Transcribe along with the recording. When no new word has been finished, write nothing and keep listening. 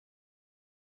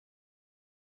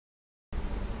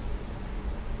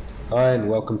Hi, and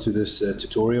welcome to this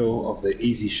tutorial of the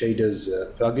ezShaders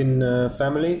plugin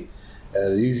family.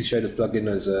 The ezShaders plugin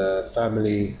is a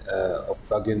family of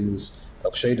plugins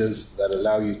of shaders that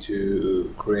allow you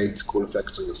to create cool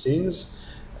effects on your scenes.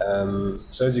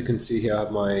 So as you can see here, I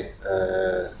have my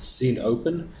scene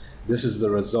open. This is the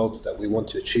result that we want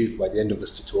to achieve by the end of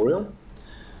this tutorial.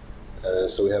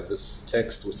 So we have this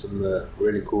text with some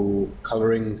really cool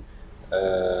coloring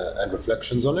and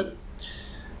reflections on it.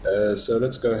 So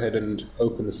let's go ahead and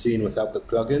open the scene without the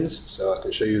plugins, so I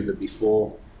can show you the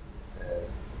before,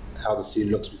 how the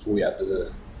scene looks before we add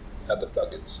the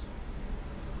plugins.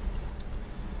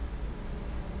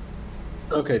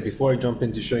 Okay, before I jump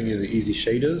into showing you the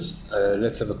ezShaders,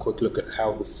 let's have a quick look at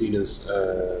how the scene is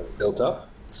built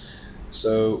up.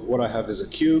 So what I have is a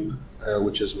cube,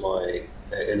 which is my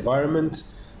environment,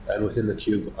 and within the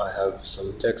cube I have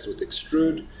some text with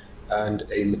extrude and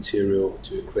a material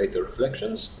to create the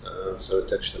reflections, so a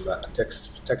texture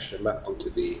map onto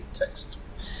the text.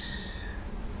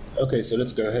 Okay, so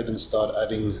let's go ahead and start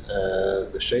adding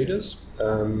the shaders.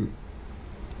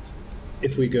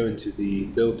 If we go into the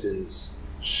built-ins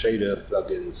shader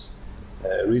plugins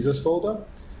Erizos folder,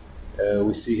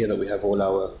 we see here that we have all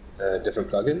our different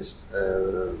plugins.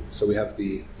 So we have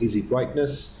the Easy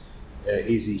Brightness,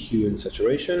 Easy Hue and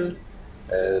Saturation,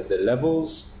 the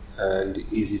levels, and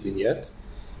Easy Vignette,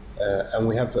 and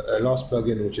we have a last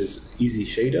plugin which is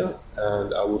ezShader,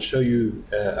 and I will show you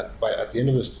at the end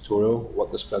of this tutorial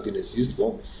what this plugin is used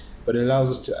for, but it allows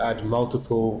us to add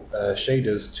multiple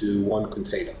shaders to one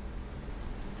container.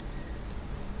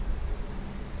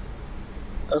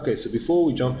 Okay, so before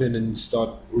we jump in and start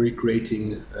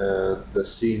recreating the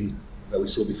scene that we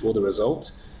saw before the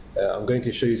result, I'm going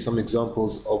to show you some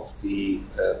examples of the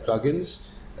plugins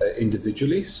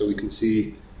individually, so we can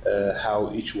see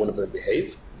how each one of them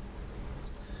behave.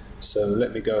 So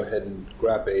let me go ahead and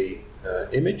grab a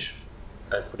image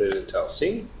and put it into our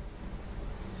scene.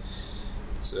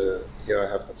 So here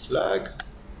I have the flag.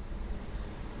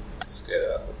 Let's scale it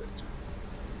up a bit.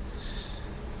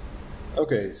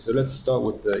 Okay, so let's start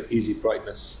with the Easy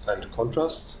Brightness and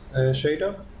Contrast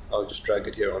shader. I'll just drag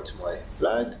it here onto my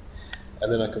flag,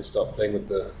 and then I can start playing with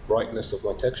the brightness of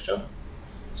my texture.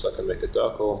 So I can make it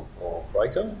darker or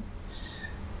brighter.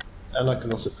 And I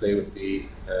can also play with the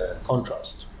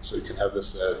contrast. So we can have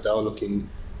this dull looking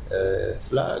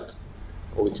flag,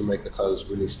 or we can make the colors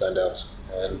really stand out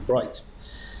and bright.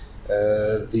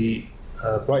 The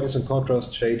brightness and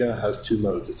contrast shader has two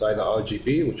modes. It's either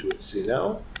RGB, which we'll see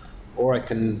now, or I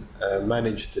can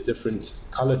manage the different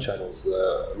color channels,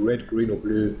 the red, green or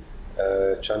blue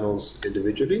channels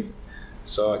individually.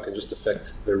 So I can just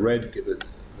affect the red, give it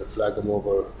the flag a more of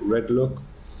a red look.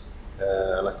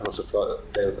 And I can also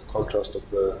play with the contrast of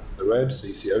the red, so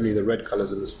you see only the red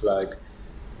colors in this flag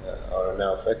are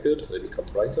now affected, they become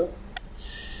brighter.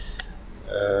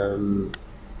 And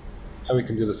we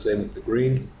can do the same with the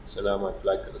green, so now my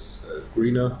flag has this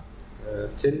greener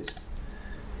tint.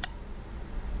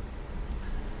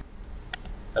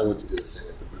 And we can do the same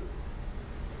with the blue.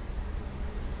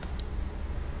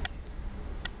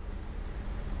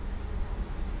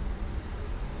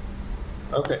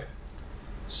 Okay.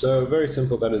 So very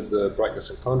simple, that is the brightness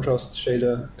and contrast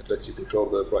shader. It lets you control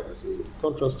the brightness and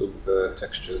contrast of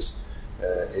textures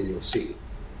in your scene.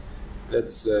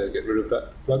 Let's get rid of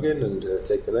that plugin and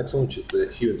take the next one, which is the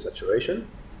Hue and Saturation.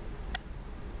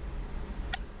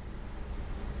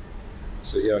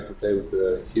 So here I can play with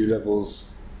the hue levels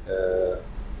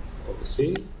of the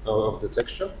scene, of the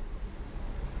texture,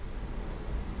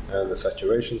 and the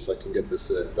saturation, so I can get this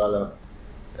duller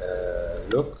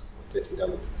look, taking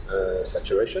down the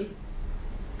saturation,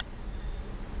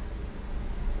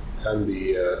 and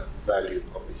the value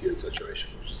of the hue and saturation,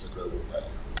 which is the global value.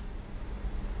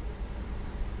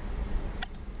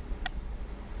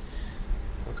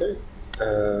 Okay,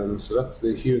 so that's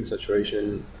the hue and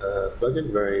saturation plugin,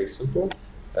 very simple.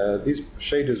 These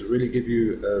shaders really give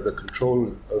you the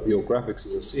control of your graphics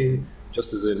in your scene,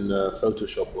 just as in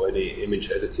Photoshop or any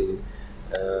image editing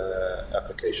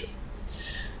application.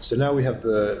 So now we have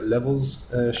the levels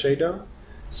shader.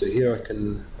 So here I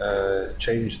can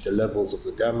change the levels of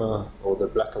the gamma or the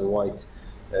black and white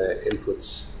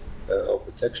inputs of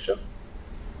the texture.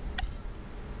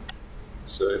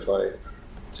 So if I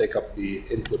take up the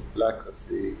input black, that's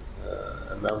the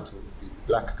amount of the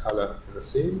black color in the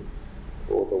scene,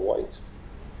 or the white,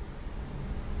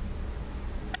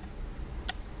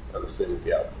 and the same with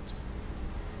the output.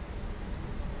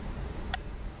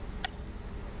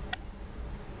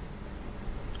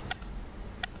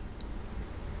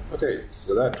 Okay,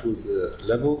 so that was the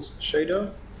levels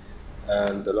shader,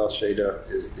 and the last shader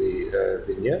is the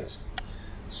vignette.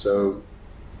 So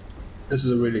this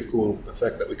is a really cool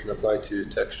effect that we can apply to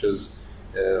textures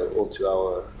or to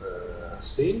our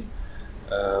scene.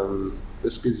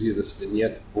 This gives you this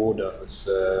vignette border, this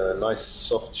nice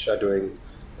soft shadowing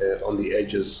on the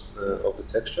edges of the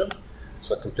texture.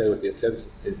 So I can play with the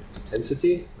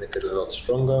intensity, make it a lot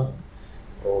stronger,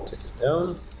 or take it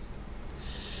down.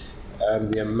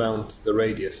 And the amount, the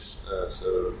radius,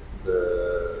 so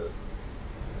the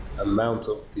amount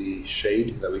of the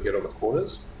shade that we get on the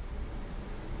corners.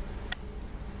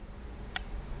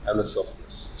 And the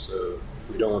softness. So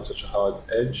if we don't want such a hard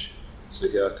edge, so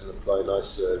here I can apply a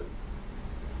nice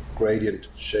gradient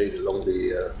of shade along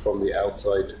the from the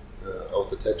outside of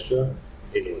the texture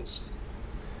inwards.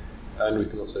 And we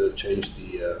can also change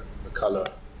the color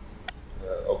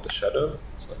of the shadow.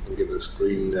 So I can give this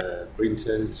green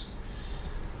tint,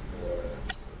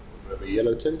 a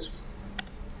yellow tint,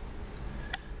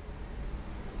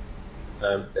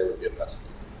 and play with the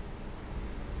opacity.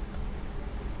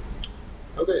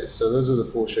 Okay, so those are the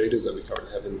 4 shaders that we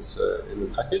currently have in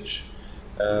the package.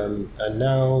 And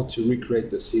now to recreate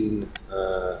the scene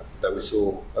that we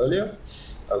saw earlier,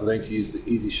 I'm going to use the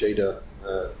ezShader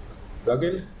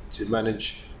plugin to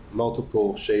manage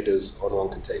multiple shaders on one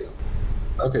container.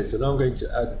 Okay, so now I'm going to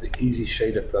add the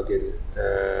ezShader plugin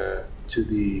to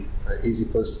the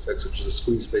EZ-Post Effects, which is a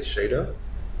screen space shader.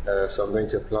 So I'm going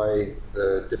to apply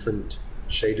the different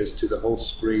shaders to the whole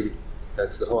screen,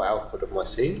 to the whole output of my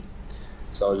scene.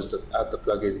 So I'll just add the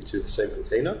plugin to the same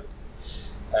container.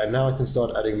 And now I can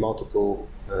start adding multiple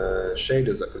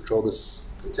shaders that control this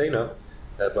container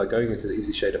by going into the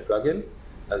ezShader plugin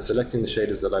and selecting the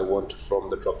shaders that I want from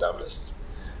the drop-down list.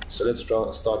 So let's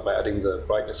start by adding the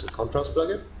brightness and contrast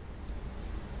plugin.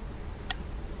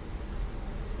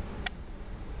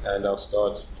 And I'll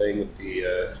start playing with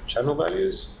the channel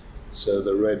values. So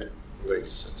the red, I'm going to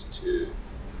set to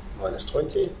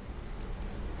 -20.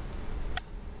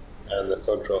 And the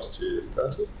contrast to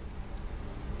 30.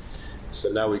 So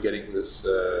now we're getting this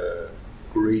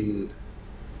green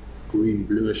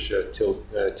bluish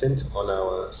tint on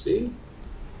our scene.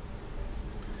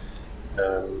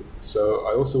 So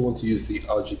I also want to use the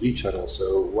RGB channel.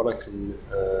 So what I can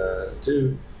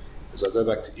do is I'll go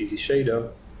back to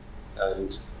ezShader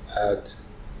and add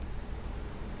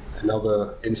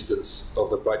another instance of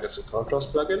the brightness and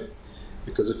contrast plugin,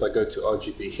 because if I go to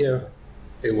RGB here,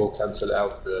 it will cancel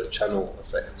out the channel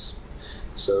effects.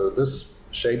 So this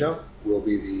shader will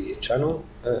be the channel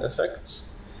effects,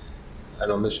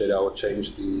 and on this shader I will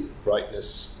change the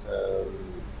brightness,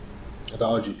 the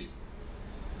RGB.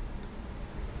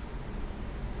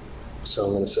 So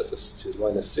I'm going to set this to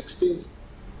 -60,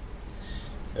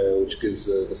 which gives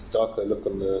this darker look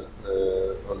on the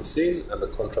scene, and the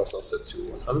contrast I'll set to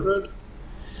 100.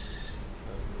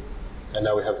 And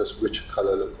now we have this rich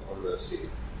color look on the scene.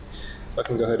 So I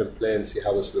can go ahead and play and see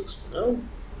how this looks for now,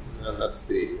 and that's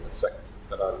the effect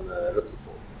that I'm looking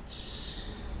for.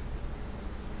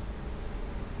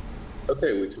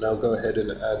 Okay, we can now go ahead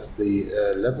and add the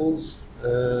levels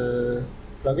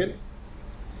plugin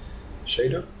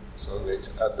shader. So I'm going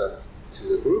to add that to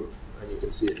the group, and you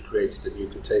can see it creates the new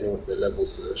container with the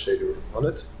levels shader on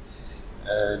it.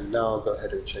 And now I'll go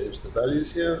ahead and change the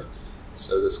values here.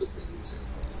 So this will be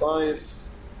 0.5.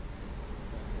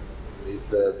 Leave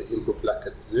the input black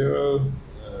at 0.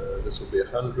 This will be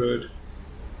 100.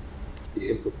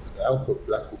 The output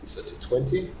black will be set to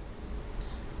 20,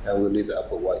 and we'll leave the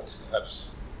output white at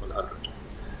 100.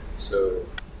 So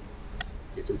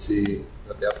you can see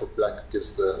that the output black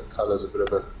gives the colors a bit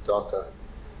of a darker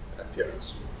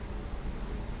appearance.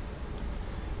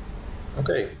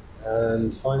 Okay,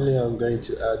 and finally I'm going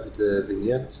to add the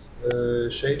vignette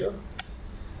shader.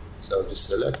 So I'll just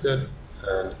select it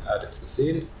and add it to the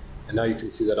scene. And now you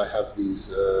can see that I have these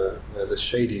the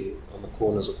shading on the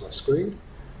corners of my screen.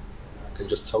 I can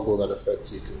just toggle that effect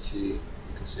so you can see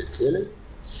it clearly.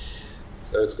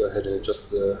 So let's go ahead and adjust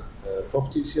the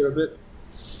properties here a bit.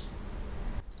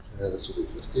 This will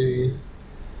be 50.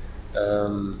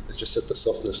 Let's just set the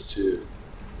softness to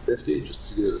 50, just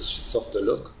to give it a softer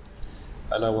look.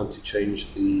 And I want to change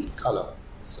the color.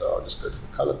 So I'll just go to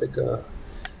the color picker.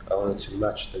 I want it to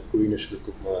match the greenish look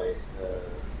of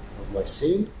my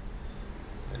scene.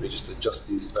 Let me just adjust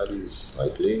these values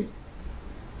slightly.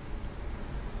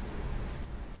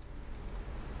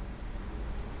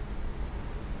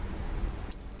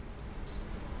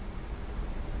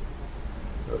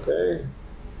 Okay.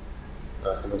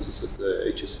 I can also set the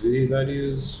HSV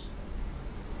values.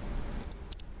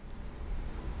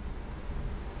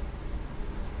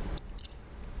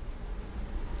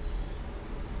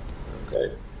 Okay.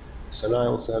 So now I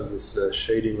also have this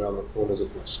shading around the corners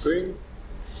of my screen.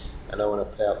 and I want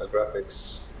to play out the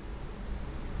graphics,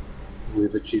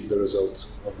 we've achieved the result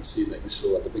of the scene that you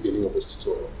saw at the beginning of this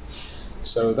tutorial.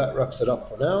 So that wraps it up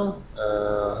for now.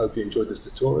 I hope you enjoyed this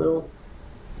tutorial.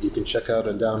 You can check out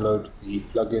and download the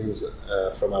plugins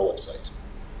from our website.